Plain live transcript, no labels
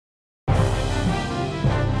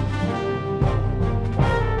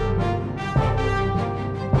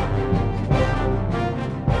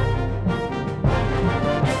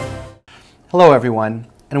Hello everyone,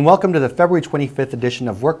 and welcome to the February 25th edition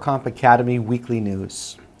of WorkComp Academy Weekly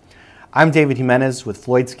News. I'm David Jimenez with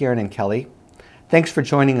Floyd Skeren & Kelly. Thanks for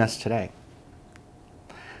joining us today.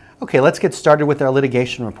 Okay, let's get started with our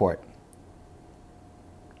litigation report.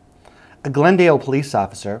 A Glendale police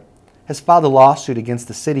officer has filed a lawsuit against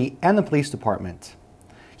the city and the police department.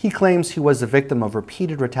 He claims he was the victim of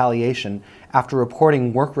repeated retaliation after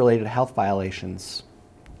reporting work-related health violations.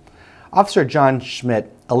 Officer John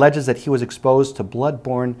Schmidt alleges that he was exposed to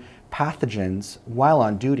blood-borne pathogens while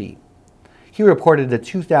on duty. He reported a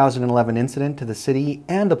 2011 incident to the city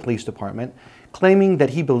and the police department, claiming that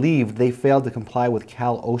he believed they failed to comply with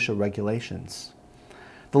Cal OSHA regulations.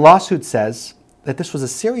 The lawsuit says that this was a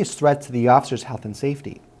serious threat to the officer's health and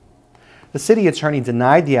safety. The city attorney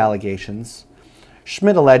denied the allegations.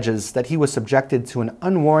 Schmidt alleges that he was subjected to an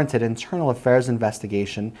unwarranted internal affairs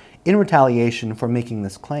investigation in retaliation for making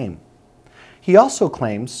this claim. He also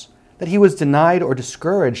claims that he was denied or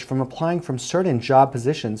discouraged from applying for certain job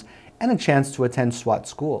positions and a chance to attend SWAT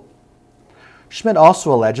school. Schmidt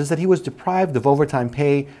also alleges that he was deprived of overtime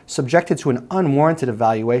pay, subjected to an unwarranted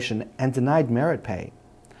evaluation, and denied merit pay.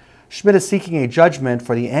 Schmidt is seeking a judgment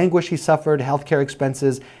for the anguish he suffered, healthcare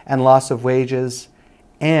expenses, and loss of wages,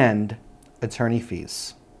 and attorney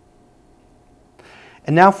fees.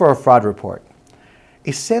 And now for a fraud report.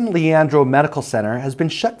 A San Leandro Medical Center has been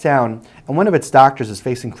shut down and one of its doctors is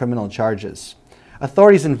facing criminal charges.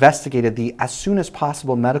 Authorities investigated the As Soon as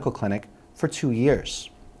Possible medical clinic for 2 years.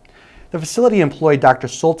 The facility employed Dr.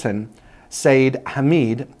 Sultan Said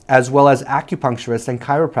Hamid as well as acupuncturists and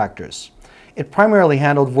chiropractors. It primarily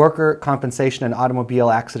handled worker compensation and automobile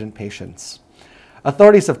accident patients.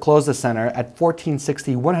 Authorities have closed the center at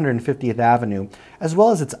 1460 150th Avenue, as well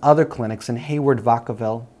as its other clinics in Hayward,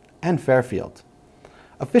 Vacaville, and Fairfield.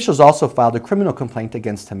 Officials also filed a criminal complaint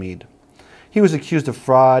against Hamid. He was accused of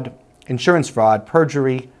fraud, insurance fraud,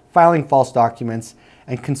 perjury, filing false documents,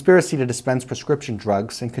 and conspiracy to dispense prescription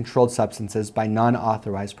drugs and controlled substances by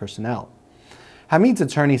non-authorized personnel. Hamid's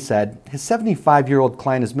attorney said his 75-year-old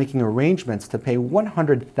client is making arrangements to pay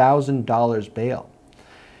 $100,000 bail.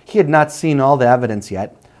 He had not seen all the evidence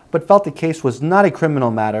yet, but felt the case was not a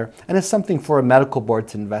criminal matter and is something for a medical board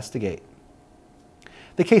to investigate.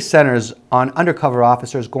 The case centers on undercover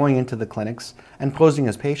officers going into the clinics and posing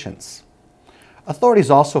as patients.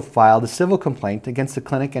 Authorities also filed a civil complaint against the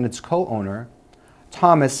clinic and its co-owner,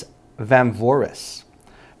 Thomas Vamvoris.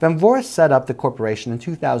 Vamvoris set up the corporation in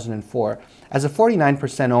 2004 as a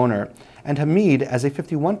 49% owner and Hamid as a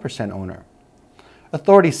 51% owner.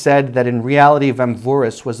 Authorities said that in reality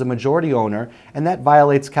Vamvoris was the majority owner and that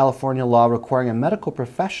violates California law requiring a medical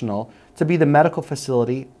professional to be the medical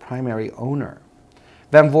facility primary owner.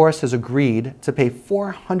 Vamvoris has agreed to pay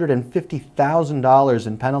 $450,000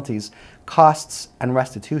 in penalties, costs, and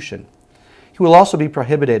restitution. He will also be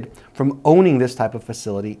prohibited from owning this type of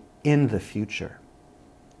facility in the future.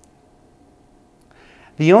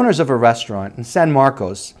 The owners of a restaurant in San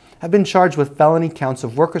Marcos have been charged with felony counts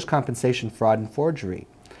of workers' compensation fraud and forgery.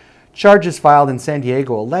 Charges filed in San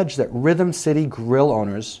Diego allege that Rhythm City Grill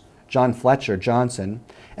owners, John Fletcher Johnson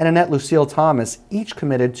and Annette Lucille Thomas, each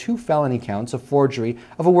committed 2 felony counts of forgery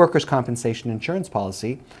of a workers' compensation insurance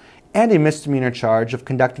policy and a misdemeanor charge of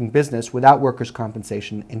conducting business without workers'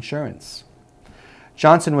 compensation insurance.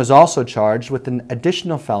 Johnson was also charged with an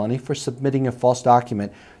additional felony for submitting a false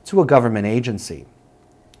document to a government agency.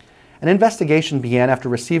 An investigation began after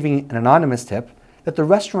receiving an anonymous tip that the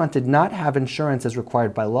restaurant did not have insurance as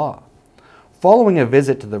required by law. Following a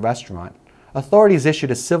visit to the restaurant, authorities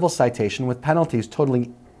issued a civil citation with penalties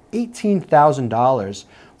totaling $18,000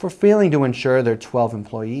 for failing to insure their 12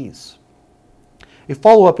 employees. A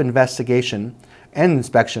follow-up investigation and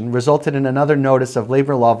inspection resulted in another notice of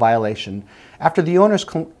labor law violation after the owners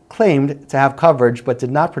claimed to have coverage but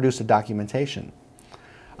did not produce the documentation.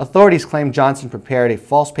 Authorities claimed Johnson prepared a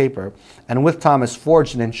false paper and with Thomas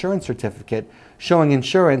forged an insurance certificate showing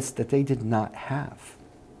insurance that they did not have.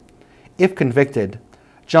 If convicted,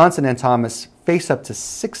 Johnson and Thomas face up to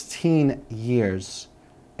 16 years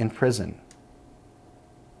in prison.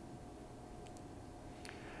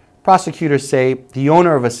 Prosecutors say the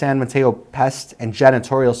owner of a San Mateo pest and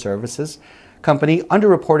janitorial services company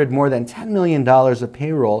underreported more than $10 million of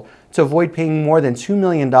payroll to avoid paying more than $2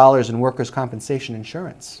 million in workers' compensation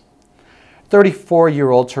insurance.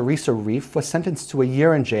 34-year-old Teresa Reef was sentenced to a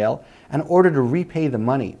year in jail and ordered to repay the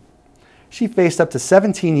money. She faced up to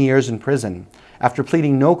 17 years in prison after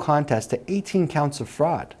pleading no contest to 18 counts of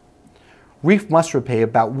fraud. Reef must repay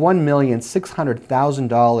about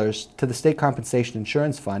 $1,600,000 to the State Compensation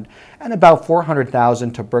Insurance Fund and about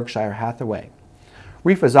 $400,000 to Berkshire Hathaway.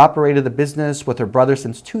 Reef has operated the business with her brother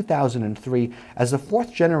since 2003 as the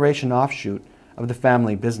fourth-generation offshoot of the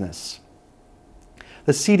family business.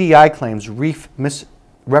 The CDI claims Reef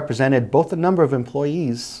misrepresented both the number of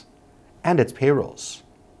employees and its payrolls.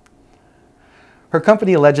 Her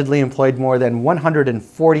company allegedly employed more than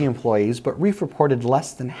 140 employees, but Reef reported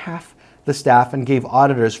less than half the staff and gave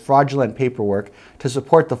auditors fraudulent paperwork to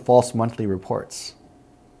support the false monthly reports.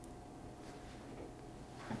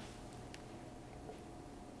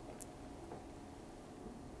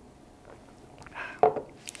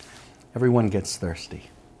 Everyone gets thirsty.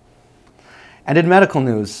 And in medical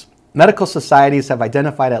news, medical societies have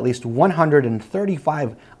identified at least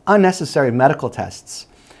 135 unnecessary medical tests.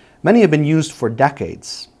 Many have been used for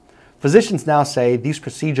decades. Physicians now say these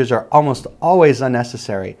procedures are almost always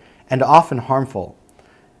unnecessary and often harmful,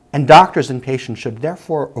 and doctors and patients should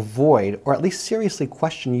therefore avoid or at least seriously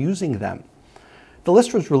question using them. The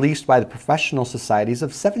list was released by the professional societies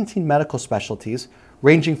of 17 medical specialties,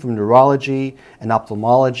 ranging from neurology and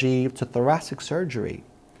ophthalmology to thoracic surgery.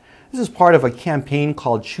 This is part of a campaign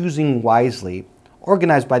called Choosing Wisely,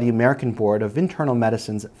 organized by the American Board of Internal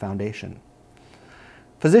Medicine's Foundation.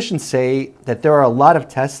 Physicians say that there are a lot of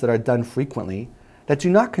tests that are done frequently that do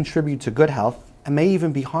not contribute to good health and may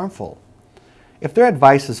even be harmful. If their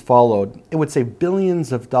advice is followed, it would save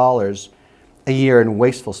billions of dollars a year in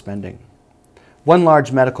wasteful spending. One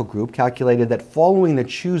large medical group calculated that following the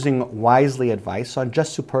Choosing Wisely advice on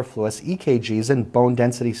just superfluous EKGs and bone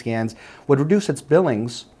density scans would reduce its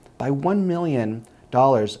billings by $1 million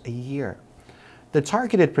a year. The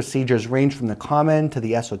targeted procedures range from the common to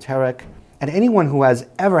the esoteric, and anyone who has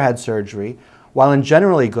ever had surgery, while in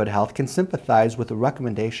generally good health, can sympathize with the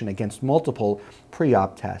recommendation against multiple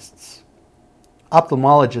pre-op tests.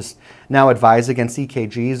 Ophthalmologists now advise against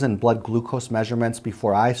EKGs and blood glucose measurements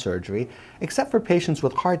before eye surgery, except for patients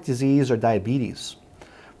with heart disease or diabetes.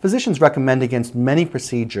 Physicians recommend against many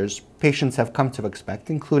procedures patients have come to expect,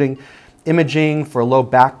 including imaging for low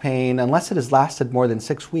back pain unless it has lasted more than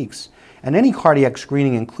 6 weeks, and any cardiac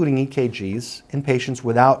screening including EKGs in patients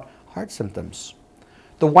without heart symptoms.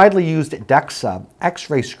 The widely used DEXA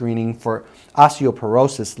X-ray screening for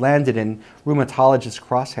osteoporosis landed in rheumatologists'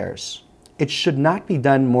 crosshairs. It should not be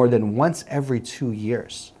done more than once every 2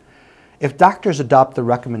 years. If doctors adopt the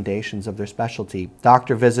recommendations of their specialty,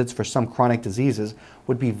 doctor visits for some chronic diseases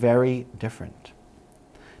would be very different.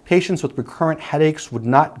 Patients with recurrent headaches would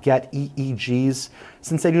not get EEGs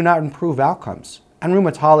since they do not improve outcomes, and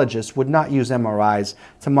rheumatologists would not use MRIs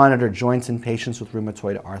to monitor joints in patients with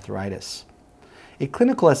rheumatoid arthritis. A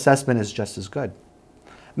clinical assessment is just as good.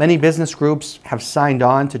 Many business groups have signed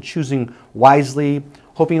on to Choosing Wisely,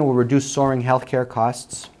 hoping it will reduce soaring healthcare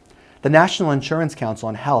costs. The National Insurance Council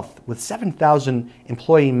on Health, with 7,000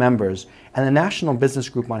 employee members, and the National Business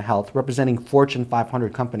Group on Health, representing Fortune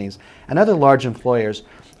 500 companies and other large employers,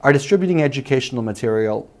 are distributing educational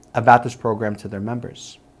material about this program to their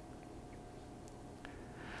members.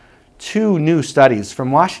 2 new studies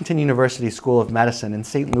from Washington University School of Medicine in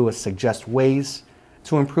St. Louis suggest ways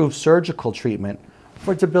to improve surgical treatment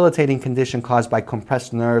for a debilitating condition caused by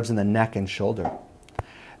compressed nerves in the neck and shoulder.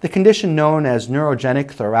 The condition, known as neurogenic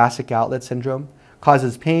thoracic outlet syndrome,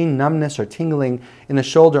 causes pain, numbness, or tingling in the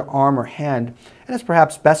shoulder, arm, or hand, and is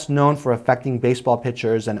perhaps best known for affecting baseball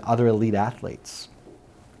pitchers and other elite athletes.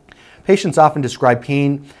 Patients often describe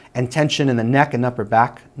pain and tension in the neck and upper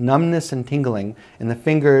back, numbness and tingling in the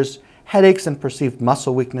fingers, headaches, and perceived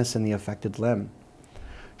muscle weakness in the affected limb.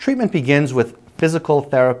 Treatment begins with physical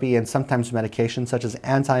therapy and sometimes medication such as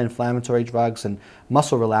anti-inflammatory drugs and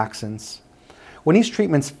muscle relaxants. When these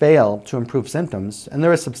treatments fail to improve symptoms, and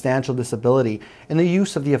there is substantial disability in the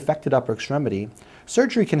use of the affected upper extremity,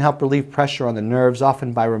 surgery can help relieve pressure on the nerves,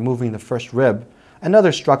 often by removing the first rib and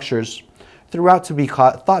other structures thought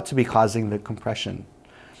to be causing the compression.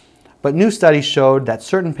 But new studies showed that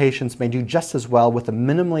certain patients may do just as well with a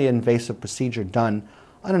minimally invasive procedure done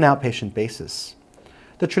on an outpatient basis.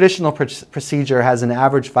 The traditional procedure has an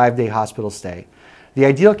average 5-day hospital stay. The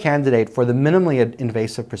ideal candidate for the minimally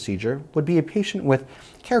invasive procedure would be a patient with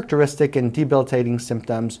characteristic and debilitating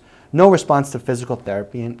symptoms, no response to physical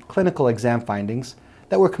therapy, and clinical exam findings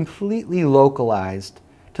that were completely localized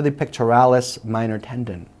to the pectoralis minor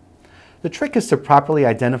tendon. The trick is to properly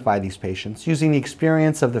identify these patients using the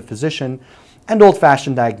experience of the physician and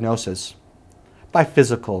old-fashioned diagnosis by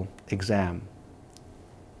physical exam.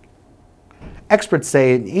 Experts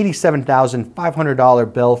say an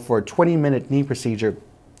 $87,500 bill for a 20-minute knee procedure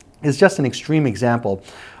is just an extreme example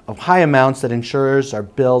of high amounts that insurers are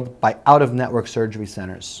billed by out-of-network surgery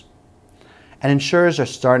centers. And insurers are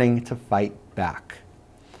starting to fight back.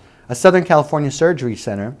 A Southern California surgery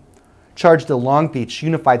center charged the Long Beach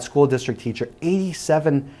Unified School District teacher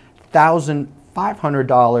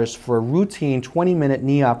 $87,500 for a routine 20-minute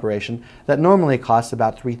knee operation that normally costs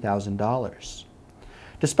about $3,000.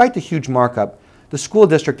 Despite the huge markup, the school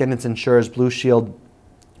district and its insurers, Blue Shield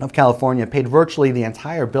of California, paid virtually the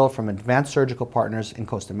entire bill from Advanced Surgical Partners in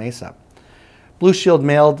Costa Mesa. Blue Shield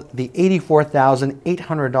mailed the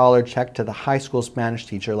 $84,800 check to the high school Spanish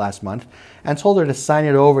teacher last month and told her to sign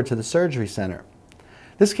it over to the surgery center.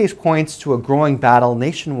 This case points to a growing battle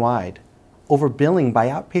nationwide over billing by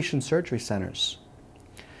outpatient surgery centers.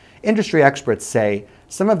 Industry experts say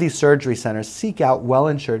some of these surgery centers seek out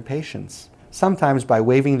well-insured patients, sometimes by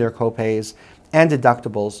waiving their copays and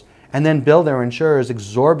deductibles, and then bill their insurers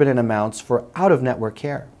exorbitant amounts for out-of-network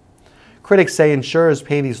care. Critics say insurers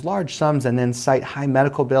pay these large sums and then cite high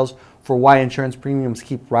medical bills for why insurance premiums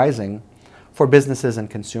keep rising for businesses and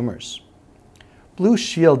consumers. Blue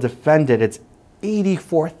Shield defended its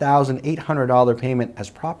 $84,800 payment as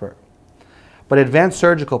proper, but Advanced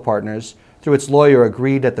Surgical Partners, through its lawyer,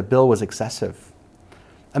 agreed that the bill was excessive.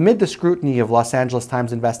 Amid the scrutiny of Los Angeles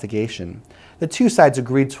Times investigation, the two sides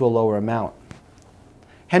agreed to a lower amount.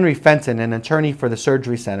 Henry Fenton, an attorney for the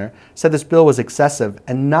surgery center, said this bill was excessive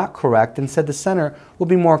and not correct and said the center will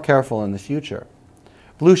be more careful in the future.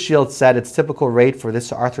 Blue Shield said its typical rate for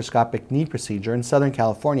this arthroscopic knee procedure in Southern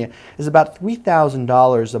California is about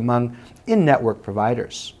 $3,000 among in-network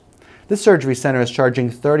providers. This surgery center is charging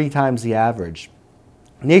 30 times the average.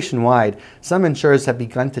 Nationwide, some insurers have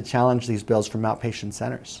begun to challenge these bills from outpatient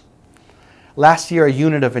centers. Last year, a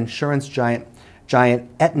unit of insurance giant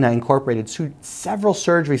Aetna Incorporated sued several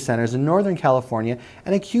surgery centers in Northern California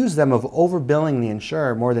and accused them of overbilling the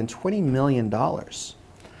insurer more than $20 million.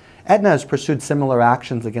 Aetna has pursued similar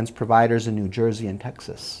actions against providers in New Jersey and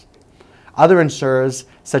Texas. Other insurers,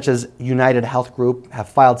 such as United Health Group, have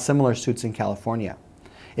filed similar suits in California.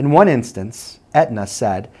 In one instance, Aetna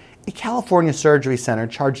said a California surgery center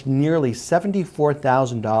charged nearly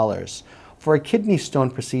 $74,000 for a kidney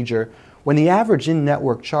stone procedure when the average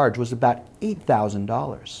in-network charge was about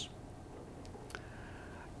 $8,000.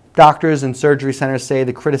 Doctors and surgery centers say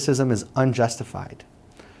the criticism is unjustified.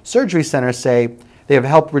 Surgery centers say they have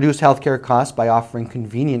helped reduce healthcare costs by offering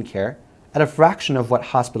convenient care at a fraction of what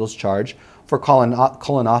hospitals charge for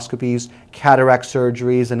colonoscopies, cataract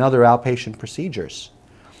surgeries, and other outpatient procedures.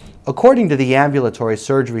 According to the Ambulatory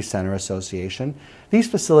Surgery Center Association, these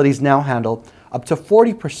facilities now handle up to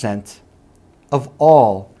 40% of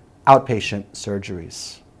all outpatient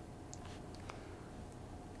surgeries.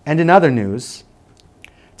 And in other news,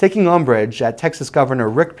 taking umbrage at Texas Governor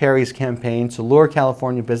Rick Perry's campaign to lure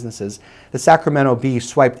California businesses, the Sacramento Bee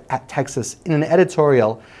swiped at Texas in an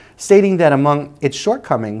editorial stating that among its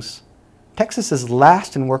shortcomings, Texas is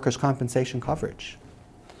last in workers' compensation coverage.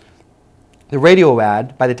 The radio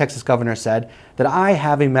ad by the Texas governor said that I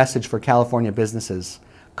have a message for California businesses.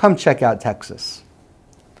 Come check out Texas.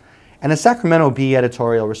 And the Sacramento Bee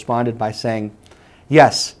editorial responded by saying,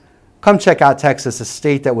 yes, come check out Texas, a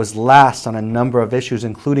state that was last on a number of issues,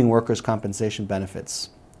 including workers' compensation benefits.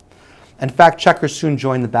 And fact checkers soon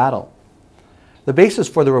joined the battle. The basis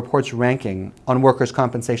for the report's ranking on workers'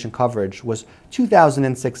 compensation coverage was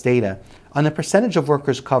 2006 data on the percentage of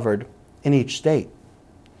workers covered in each state.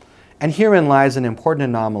 And herein lies an important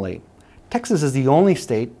anomaly. Texas is the only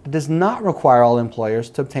state that does not require all employers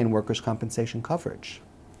to obtain workers' compensation coverage.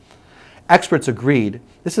 Experts agreed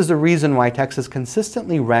this is the reason why Texas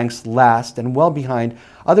consistently ranks last and well behind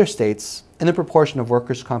other states in the proportion of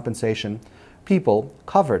workers' compensation people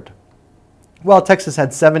covered. While Texas had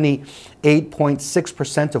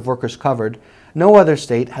 78.6% of workers covered, no other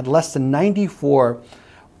state had less than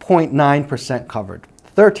 94.9% covered.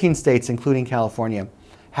 13 states, including California,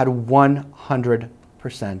 had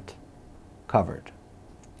 100% covered.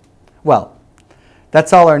 Well,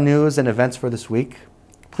 that's all our news and events for this week.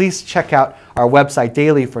 Please check out our website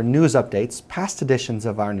daily for news updates, past editions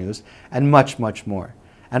of our news, and much, much more.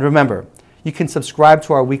 And remember, you can subscribe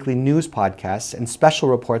to our weekly news podcasts and special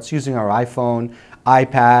reports using our iPhone,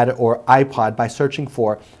 iPad, or iPod by searching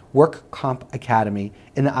for Work Comp Academy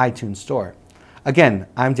in the iTunes Store. Again,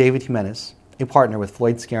 I'm David Jimenez, a partner with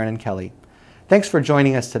Floyd Skeren & Kelly. Thanks for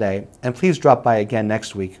joining us today, and please drop by again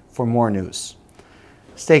next week for more news.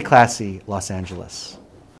 Stay classy, Los Angeles.